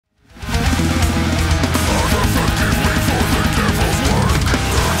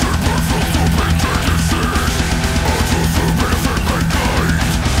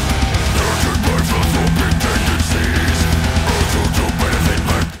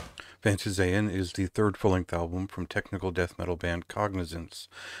Phantazein is the third full-length album from technical death metal band Cognizance,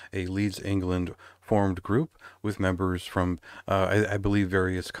 a Leeds, England formed group with members from, I believe,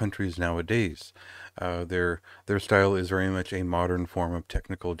 various countries nowadays. Their style is very much a modern form of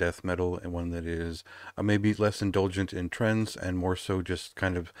technical death metal, and one that is maybe less indulgent in trends and more so just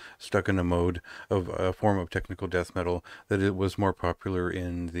kind of stuck in a mode of a form of technical death metal that it was more popular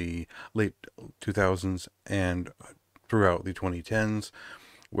in the late 2000s and throughout the 2010s,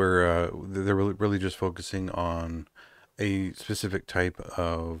 where they're really just focusing on a specific type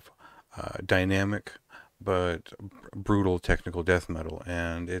of dynamic but brutal technical death metal.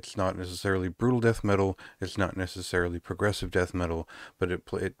 And it's not necessarily brutal death metal, it's not necessarily progressive death metal, but it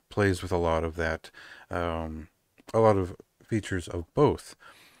plays with a lot of that, a lot of features of both.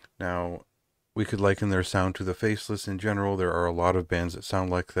 Now, we could liken their sound to the Faceless in general. There are a lot of bands that sound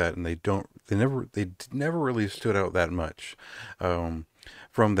like that, and they never really stood out that much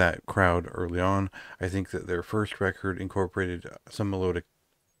from that crowd early on. I think that their first record incorporated some melodic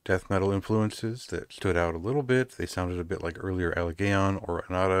death metal influences that stood out a little bit. They sounded a bit like earlier Allegaeon or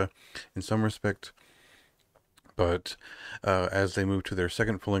Anata in some respect. But as they moved to their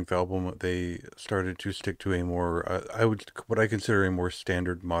second full-length album, they started to stick to a more, what I consider a more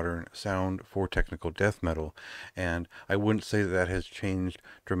standard modern sound for technical death metal. And I wouldn't say that that has changed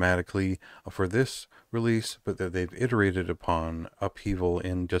dramatically for this release, but that they've iterated upon upheaval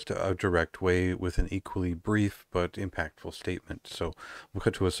in just a direct way with an equally brief but impactful statement. So we'll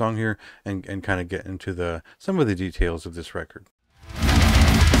cut to a song here and kind of get into some of the details of this record.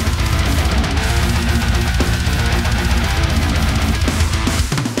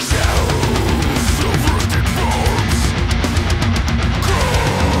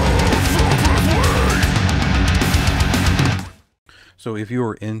 So if you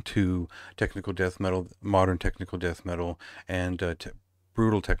are into technical death metal, modern technical death metal, and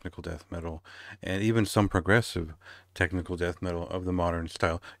brutal technical death metal, and even some progressive technical death metal of the modern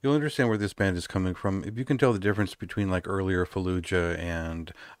style, you'll understand where this band is coming from. If you can tell the difference between like earlier Fallujah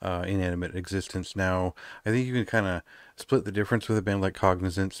and Inanimate Existence now, I think you can kind of split the difference with a band like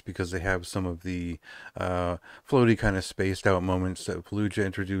Cognizance, because they have some of the floaty kind of spaced out moments that Fallujah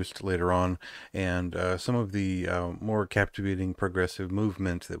introduced later on, and some of the more captivating progressive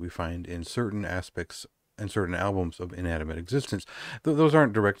movement that we find in certain aspects and certain albums of Inanimate Existence. Those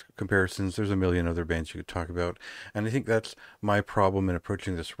aren't direct comparisons. There's a million other bands you could talk about. And I think that's my problem in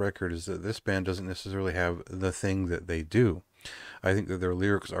approaching this record, is that this band doesn't necessarily have the thing that they do. I think that their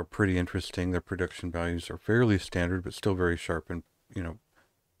lyrics are pretty interesting. Their production values are fairly standard, but still very sharp and,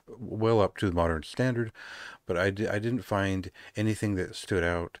 well up to the modern standard. But I didn't find anything that stood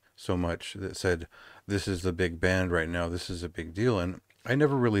out so much that said, this is the big band right now, this is a big deal. And I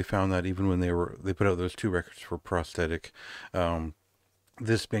never really found that, even when they put out those two records for Prosthetic.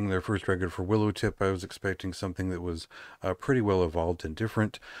 This being their first record for Willowtip, I was expecting something that was pretty well evolved and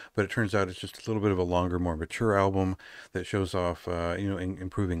different, but it turns out it's just a little bit of a longer, more mature album that shows off,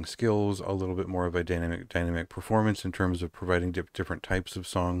 improving skills, a little bit more of a dynamic performance in terms of providing different types of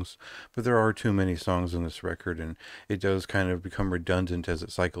songs. But there are too many songs on this record, and it does kind of become redundant as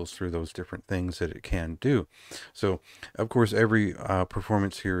it cycles through those different things that it can do. So, of course, every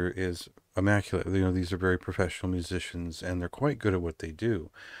performance here is immaculate. These are very professional musicians, and they're quite good at what they do.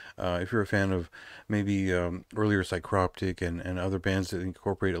 If you're a fan of maybe earlier Psychroptic and other bands that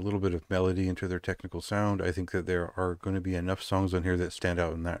incorporate a little bit of melody into their technical sound, I think that there are going to be enough songs on here that stand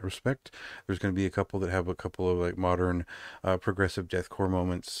out in that respect. There's going to be a couple that have a couple of like modern progressive deathcore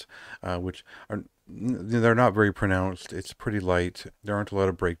moments, which are, they're not very pronounced. It's pretty light. There aren't a lot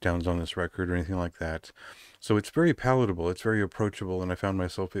of breakdowns on this record or anything like that. So it's very palatable, it's very approachable, and I found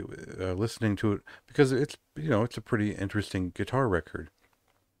myself listening to it because it's a pretty interesting guitar record.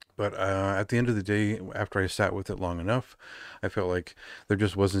 But at the end of the day, after I sat with it long enough, I felt like there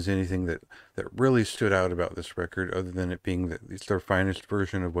just wasn't anything that really stood out about this record, other than it being that it's their finest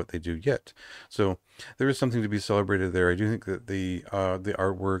version of what they do yet. So there is something to be celebrated there. I do think that the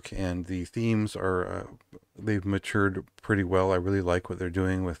artwork and the themes are they've matured pretty well. I really like what they're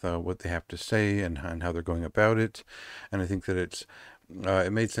doing with what they have to say and how they're going about it, and I think that it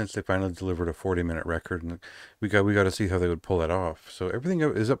made sense they finally delivered a 40-minute record, and we got to see how they would pull that off. So everything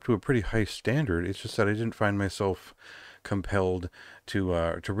is up to a pretty high standard. It's just that I didn't find myself compelled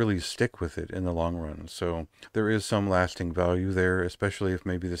to really stick with it in the long run. So there is some lasting value there, especially if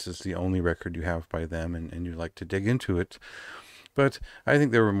maybe this is the only record you have by them and you like to dig into it. But I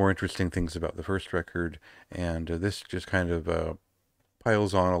think there were more interesting things about the first record, and this just kind of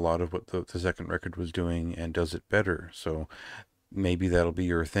piles on a lot of what the second record was doing and does it better. So maybe that'll be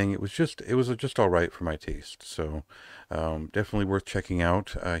your thing. It was just all right for my taste. So definitely worth checking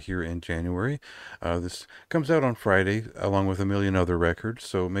out here in January. This comes out on Friday along with a million other records.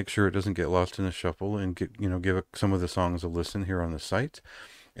 So make sure it doesn't get lost in the shuffle, and give some of the songs a listen here on the site,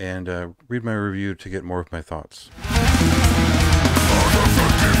 and read my review to get more of my thoughts.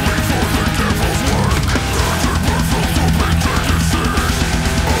 Effectively for the devil's work.